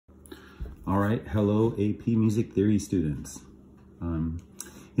All right, hello AP Music Theory students. In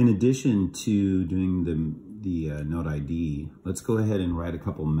addition to doing the note ID, let's go ahead and write a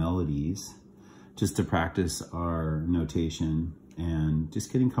couple melodies just to practice our notation and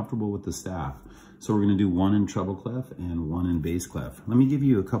just getting comfortable with the staff. So we're gonna do one in treble clef and one in bass clef. Let me give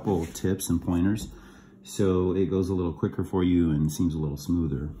you a couple tips and pointers so it goes a little quicker for you and seems a little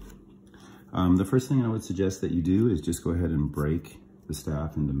smoother. The first thing I would suggest that you do is just go ahead and break the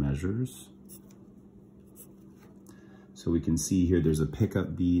staff into measures. So we can see here there's a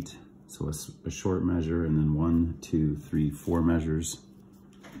pickup beat, so a short measure, and then 1, 2, 3, 4 measures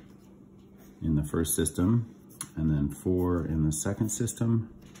in the first system, and then 4 in the second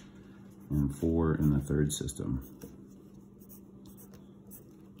system, and 4 in the third system.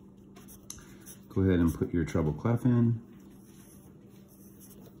 Go ahead and put your treble clef in.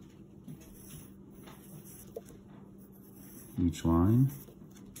 Each line.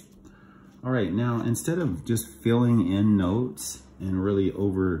 All right, now instead of just filling in notes and really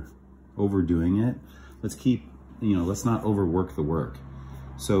overdoing it, let's keep, let's not overwork the work.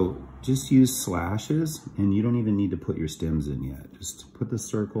 So just use slashes, and you don't even need to put your stems in yet. Just put the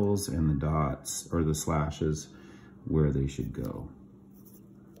circles and the dots or the slashes where they should go.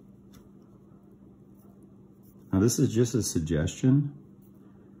 Now this is just a suggestion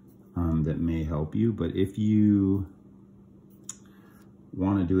that may help you, but if you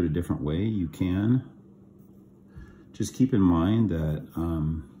want to do it a different way, you can. Just keep in mind that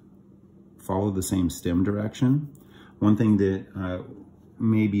follow the same stem direction. One thing that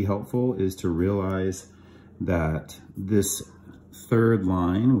may be helpful is to realize that this third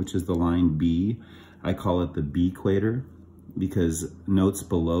line, which is the line B, I call it the B quater, because notes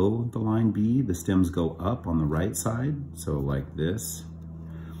below the line B, the stems go up on the right side, so like this.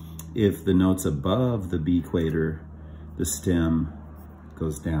 If the notes above the B quater, the stem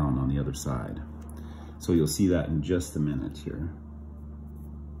goes down on the other side. So you'll see that in just a minute here.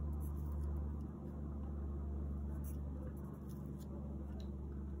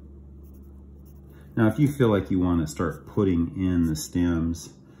 Now, if you feel like you want to start putting in the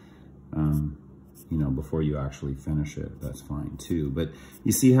stems, before you actually finish it, that's fine too. But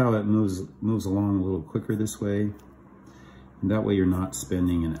you see how it moves along a little quicker this way? And that way you're not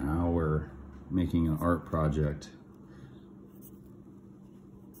spending an hour making an art project.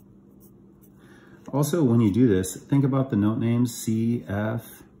 Also, when you do this, think about the note names C,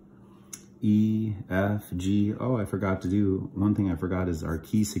 F, E, F, G. Oh, I forgot to do, one thing I forgot is our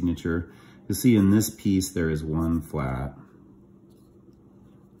key signature. You'll see in this piece there is 1 flat.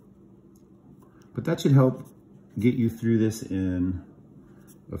 But that should help get you through this in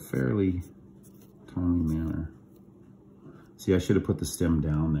a fairly timely manner. See, I should have put the stem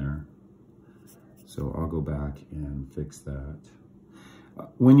down there. So I'll go back and fix that.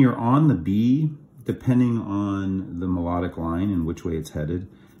 When you're on the B, depending on the melodic line and which way it's headed,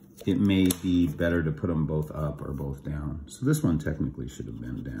 it may be better to put them both up or both down. So this one technically should have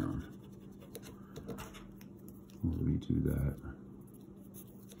been down. We'll redo that.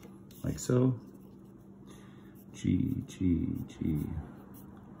 Like so. G, G, G.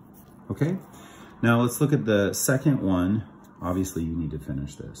 Okay, now let's look at the second one. Obviously you need to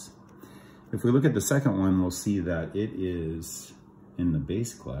finish this. If we look at the second one, we'll see that it is in the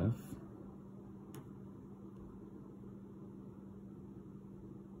bass clef.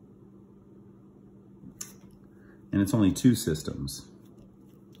 And it's only 2 systems.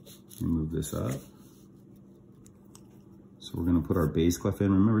 Let me move this up. So we're gonna put our bass clef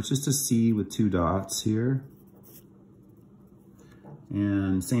in. Remember, it's just a C with 2 dots here.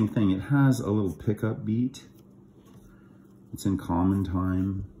 And same thing, it has a little pickup beat. It's in common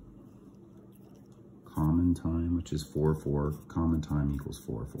time, which is 4/4. Common time equals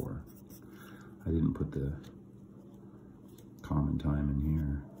 4/4. I didn't put the common time in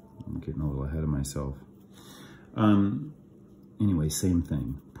here. I'm getting a little ahead of myself. Anyway, same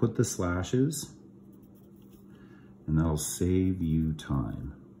thing. Put the slashes, and that'll save you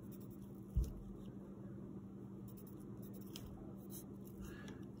time.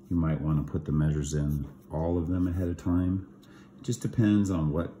 You might want to put the measures in, all of them ahead of time. It just depends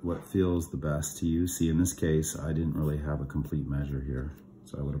on what feels the best to you. See, in this case, I didn't really have a complete measure here,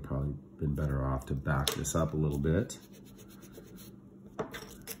 so I would have probably been better off to back this up a little bit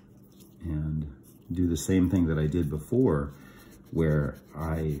and do the same thing that I did before, where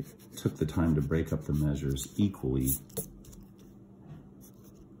I took the time to break up the measures equally.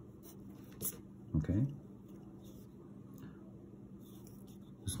 Okay.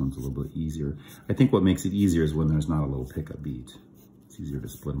 This one's a little bit easier. I think what makes it easier is when there's not a little pickup beat. It's easier to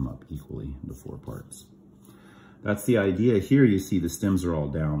split them up equally into 4 parts. That's the idea. Here you see the stems are all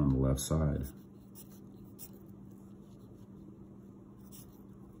down on the left side.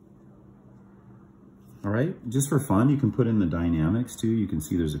 All right, just for fun, you can put in the dynamics too. You can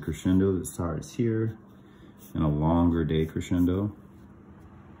see there's a crescendo that starts here and a longer decrescendo.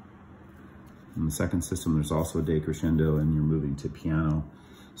 In the second system, there's also a decrescendo, and you're moving to piano.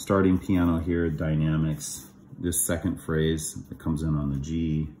 Starting piano here, dynamics. This second phrase that comes in on the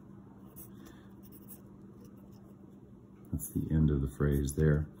G. That's the end of the phrase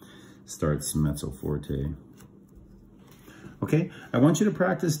there. Starts mezzo forte. Okay, I want you to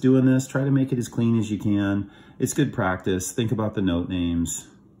practice doing this. Try to make it as clean as you can. It's good practice. Think about the note names.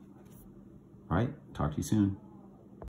 All right, talk to you soon.